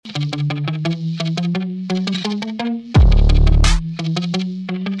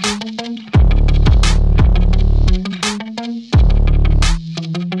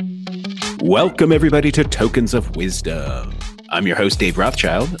Welcome, everybody, to Tokens of Wisdom. I'm your host, Dave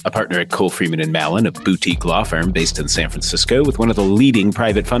Rothschild, a partner at Cole Freeman & Mallon, a boutique law firm based in San Francisco with one of the leading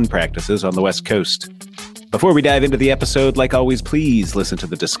private fund practices on the West Coast. Before we dive into the episode, like always, please listen to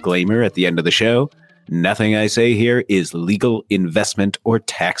the disclaimer at the end of the show. Nothing I say here is legal, investment, or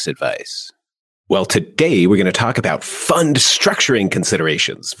tax advice. Well, today we're going to talk about fund structuring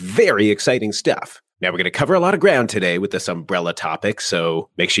considerations. Very exciting stuff. Now, we're going to cover a lot of ground today with this umbrella topic, so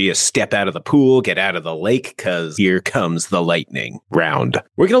make sure you step out of the pool, get out of the lake, because here comes the lightning round.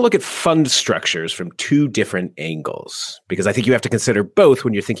 We're going to look at fund structures from two different angles, because I think you have to consider both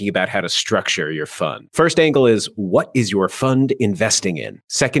when you're thinking about how to structure your fund. First angle is, what is your fund investing in?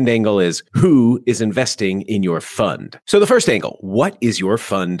 Second angle is, who is investing in your fund? So the first angle, what is your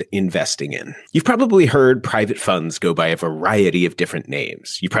fund investing in? You've probably heard private funds go by a variety of different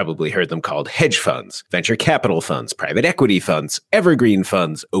names. You probably heard them called hedge funds, venture capital funds, private equity funds, evergreen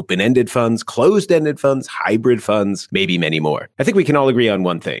funds, open-ended funds, closed-ended funds, hybrid funds, maybe many more. I think we can all agree on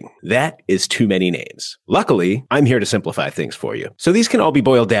one thing. That is too many names. Luckily, I'm here to simplify things for you. So these can all be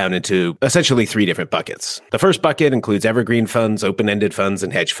boiled down into essentially three different buckets. The first bucket includes evergreen funds, open-ended funds,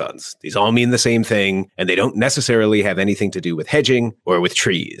 and hedge funds. These all mean the same thing, and they don't necessarily have anything to do with hedging or with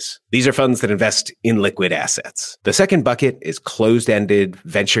trees. These are funds that invest in liquid assets. The second bucket is closed-ended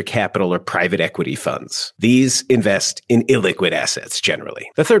venture capital or private equity funds. These invest in illiquid assets generally.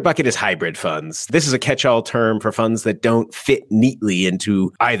 The third bucket is hybrid funds. This is a catch-all term for funds that don't fit neatly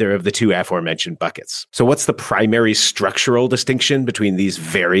into either of the two aforementioned buckets. So what's the primary structural distinction between these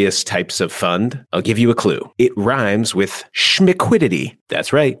various types of fund? I'll give you a clue. It rhymes with schmiquidity.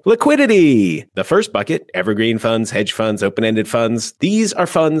 That's right, liquidity. The first bucket, evergreen funds, hedge funds, open-ended funds, these are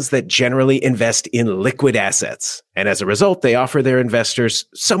funds that generally invest in liquid assets. And as a result, they offer their investors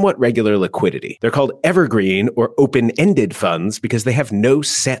somewhat regular liquidity. They're called evergreen or open-ended funds because they have no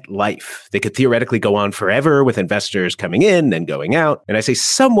set life. They could theoretically go on forever with investors coming in and going out. And I say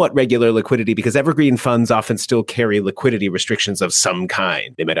somewhat regular liquidity because evergreen funds often still carry liquidity restrictions of some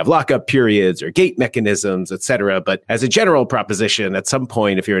kind. They might have lockup periods or gate mechanisms, etc. But as a general proposition, at some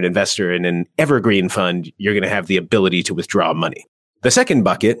point, if you're an investor in an evergreen fund, you're going to have the ability to withdraw money. The second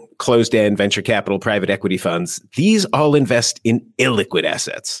bucket, closed-end venture capital private equity funds, these all invest in illiquid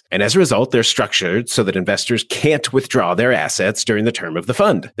assets. And as a result, they're structured so that investors can't withdraw their assets during the term of the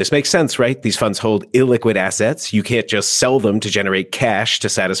fund. This makes sense, right? These funds hold illiquid assets. You can't just sell them to generate cash to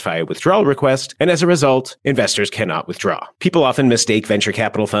satisfy a withdrawal request. And as a result, investors cannot withdraw. People often mistake venture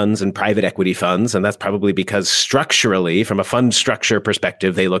capital funds and private equity funds, and that's probably because structurally, from a fund structure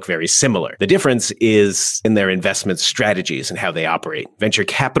perspective, they look very similar. The difference is in their investment strategies and how they operate. Venture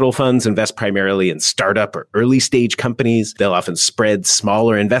capital funds invest primarily in startup or early stage companies. They'll often spread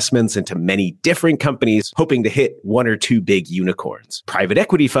smaller investments into many different companies, hoping to hit one or two big unicorns. Private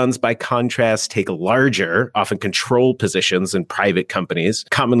equity funds, by contrast, take larger, often controlled positions in private companies,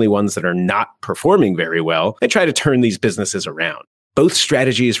 commonly ones that are not performing very well, and try to turn these businesses around. Both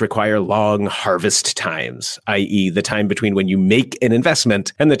strategies require long harvest times, i.e. the time between when you make an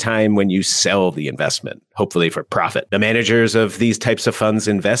investment and the time when you sell the investment, hopefully for profit. The managers of these types of funds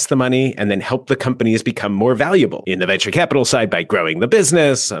invest the money and then help the companies become more valuable. In the venture capital side, by growing the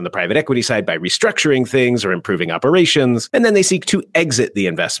business, on the private equity side, by restructuring things or improving operations, and then they seek to exit the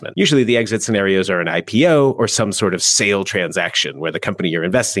investment. Usually the exit scenarios are an IPO or some sort of sale transaction where the company you're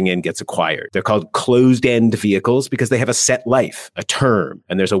investing in gets acquired. They're called closed-end vehicles because they have a set life, a term,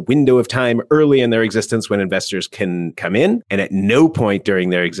 and there's a window of time early in their existence when investors can come in, and at no point during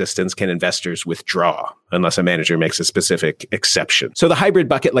their existence can investors withdraw unless a manager makes a specific exception. So the hybrid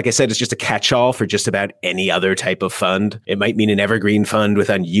bucket, like I said, is just a catch-all for just about any other type of fund. It might mean an evergreen fund with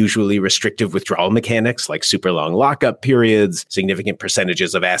unusually restrictive withdrawal mechanics like super long lockup periods, significant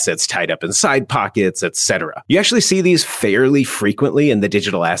percentages of assets tied up in side pockets, etc. You actually see these fairly frequently in the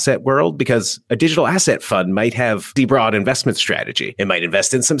digital asset world because a digital asset fund might have the broad investment strategy. It might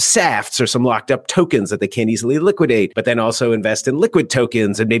invest in some SAFTs or some locked up tokens that they can't easily liquidate, but then also invest in liquid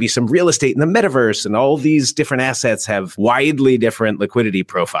tokens and maybe some real estate in the metaverse. And all these different assets have widely different liquidity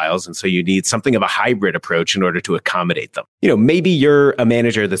profiles. And so you need something of a hybrid approach in order to accommodate them. You know, maybe you're a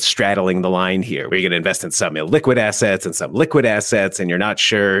manager that's straddling the line here where you're going to invest in some illiquid assets and some liquid assets. And you're not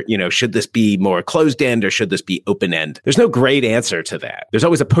sure, should this be more closed end or should this be open end? There's no great answer to that. There's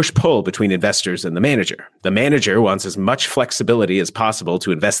always a push-pull between investors and the manager. The manager wants as much flexibility as possible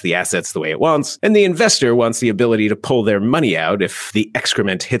to invest the assets the way it wants, and the investor wants the ability to pull their money out if the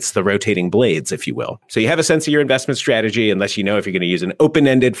excrement hits the rotating blades, if you will. So you have a sense of your investment strategy unless you know if you're going to use an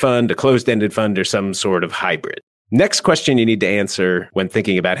open-ended fund, a closed-ended fund, or some sort of hybrid. Next question you need to answer when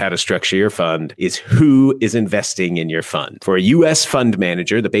thinking about how to structure your fund is who is investing in your fund. For a U.S. fund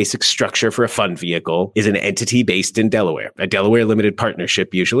manager, the basic structure for a fund vehicle is an entity based in Delaware, a Delaware limited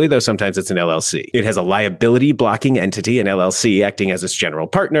partnership usually, though sometimes it's an LLC. It has a liability blocking entity, an LLC, acting as its general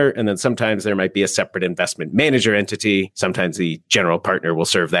partner, and then sometimes there might be a separate investment manager entity. Sometimes the general partner will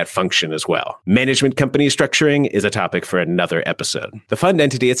serve that function as well. Management company structuring is a topic for another episode. The fund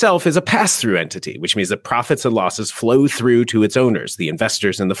entity itself is a pass-through entity, which means that profits and losses flow through to its owners, the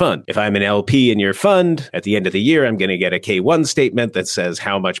investors in the fund. If I'm an LP in your fund, at the end of the year, I'm going to get a K-1 statement that says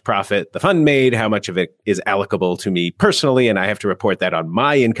how much profit the fund made, how much of it is allocable to me personally, and I have to report that on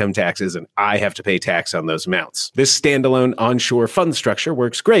my income taxes, and I have to pay tax on those amounts. This standalone onshore fund structure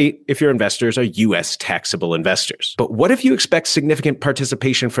works great if your investors are U.S. taxable investors. But what if you expect significant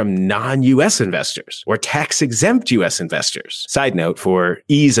participation from non-U.S. investors or tax-exempt U.S. investors? Side note, for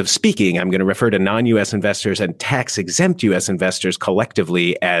ease of speaking, I'm going to refer to non-U.S. investors and tax-exempt U.S. investors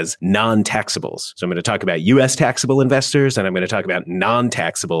collectively as non-taxables. So I'm going to talk about U.S. taxable investors, and I'm going to talk about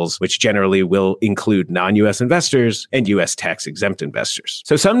non-taxables, which generally will include non-U.S. investors and U.S. tax-exempt investors.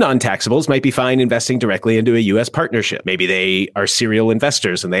 So some non-taxables might be fine investing directly into a U.S. partnership. Maybe they are serial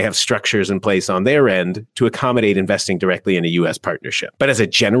investors and they have structures in place on their end to accommodate investing directly in a U.S. partnership. But as a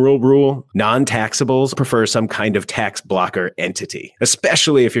general rule, non-taxables prefer some kind of tax blocker entity,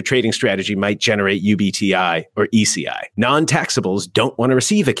 especially if your trading strategy might generate UBTI or ECI. Non-taxables don't want to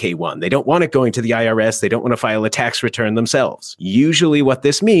receive a K-1. They don't want it going to the IRS. They don't want to file a tax return themselves. Usually what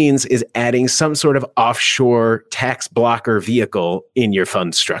this means is adding some sort of offshore tax blocker vehicle in your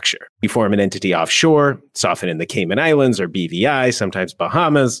fund structure. You form an entity offshore, it's often in the Cayman Islands or BVI, sometimes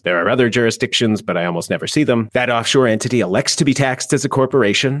Bahamas. There are other jurisdictions, but I almost never see them. That offshore entity elects to be taxed as a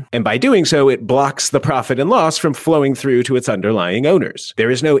corporation, and by doing so, it blocks the profit and loss from flowing through to its underlying owners.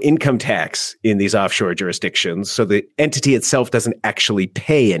 There is no income tax in these offshore jurisdictions, so the entity itself doesn't actually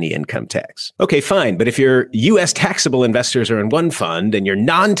pay any income tax. Okay, fine, but if your U.S. taxable investors are in one fund and your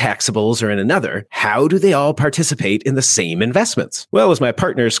non-taxables are in another, how do they all participate in the same investments? Well, as my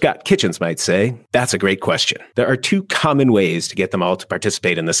partner Scott Kitchens might say, that's a great question. There are two common ways to get them all to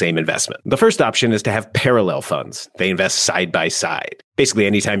participate in the same investment. The first option is to have parallel funds. They invest side by side. Basically,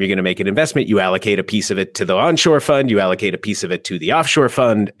 anytime you're going to make an investment, you allocate a piece of it to the onshore fund, you allocate a piece of it to the offshore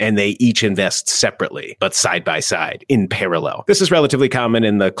fund, and they each invest separately, but side by side, in parallel. This is relatively common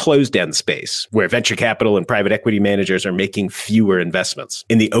in the closed-end space, where venture capital and private equity managers are making fewer investments.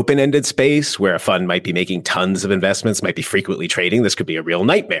 In the open-ended space, where a fund might be making tons of investments, might be frequently trading, this could be a real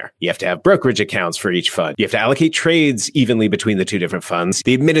nightmare. You have to have brokerage accounts for each fund. You have to allocate trades evenly between the two different funds.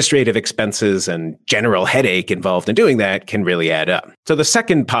 The administrative expenses and general headache involved in doing that can really add up. So the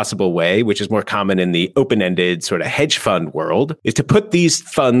second possible way, which is more common in the open-ended sort of hedge fund world, is to put these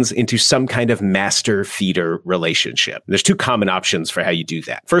funds into some kind of master feeder relationship. There's two common options for how you do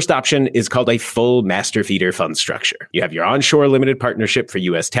that. First option is called a full master feeder fund structure. You have your onshore limited partnership for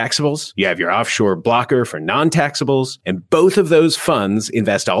U.S. taxables, you have your offshore blocker for non-taxables, and both of those funds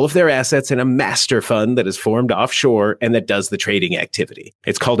invest all of their assets in a master fund that is formed offshore and that does the trading activity.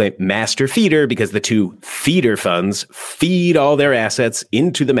 It's called a master feeder because the two feeder funds feed all their assets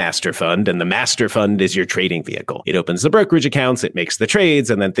into the master fund, and the master fund is your trading vehicle. It opens the brokerage accounts, it makes the trades,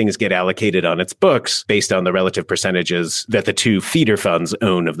 and then things get allocated on its books based on the relative percentages that the two feeder funds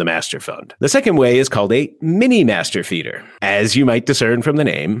own of the master fund. The second way is called a mini master feeder. As you might discern from the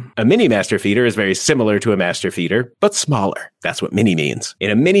name, a mini master feeder is very similar to a master feeder, but smaller. That's what mini means.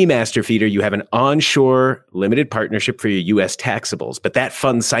 In a mini master feeder, you have an onshore limited partnership for your U.S. taxables, but that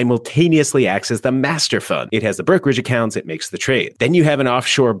fund simultaneously acts as the master fund. It has the brokerage accounts, it makes the trade. Then you have an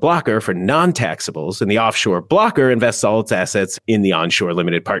offshore blocker for non-taxables, and the offshore blocker invests all its assets in the onshore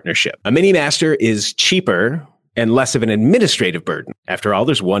limited partnership. A mini master is cheaper and less of an administrative burden. After all,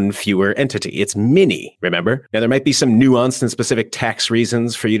 there's one fewer entity. It's mini, remember? Now, there might be some nuanced and specific tax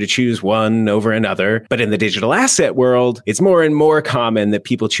reasons for you to choose one over another, but in the digital asset world, it's more and more common that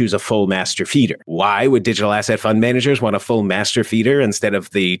people choose a full master feeder. Why would digital asset fund managers want a full master feeder instead of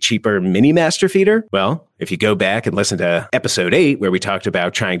the cheaper mini master feeder? Well, if you go back and listen to episode 8, where we talked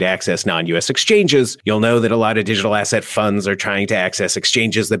about trying to access non-US exchanges, you'll know that a lot of digital asset funds are trying to access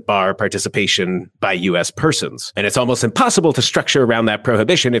exchanges that bar participation by US persons. And it's almost impossible to structure around that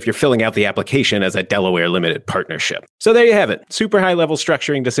prohibition if you're filling out the application as a Delaware limited partnership. So there you have it. Super high-level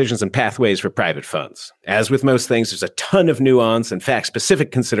structuring decisions and pathways for private funds. As with most things, there's a ton of nuance and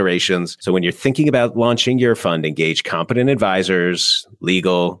fact-specific considerations. So when you're thinking about launching your fund, engage competent advisors,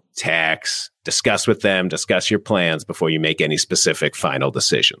 legal, tax, discuss with them, discuss your plans before you make any specific final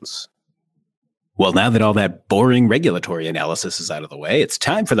decisions. Well, now that all that boring regulatory analysis is out of the way, it's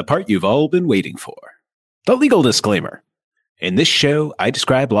time for the part you've all been waiting for. The legal disclaimer. In this show, I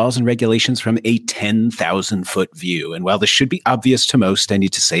describe laws and regulations from a 10,000-foot view, and while this should be obvious to most, I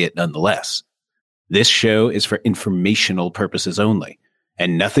need to say it nonetheless. This show is for informational purposes only,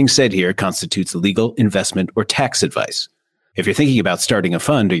 and nothing said here constitutes legal, investment, or tax advice. If you're thinking about starting a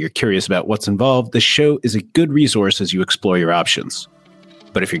fund or you're curious about what's involved, this show is a good resource as you explore your options.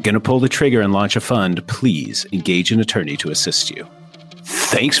 But if you're going to pull the trigger and launch a fund, please engage an attorney to assist you.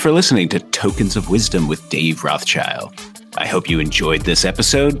 Thanks for listening to Tokens of Wisdom with Dave Rothschild. I hope you enjoyed this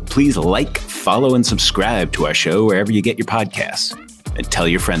episode. Please like, follow, and subscribe to our show wherever you get your podcasts, and tell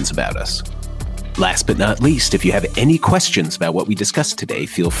your friends about us. Last but not least, if you have any questions about what we discussed today,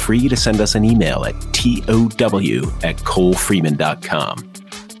 feel free to send us an email at tow@colefreeman.com,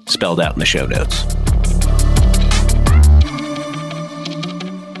 spelled out in the show notes.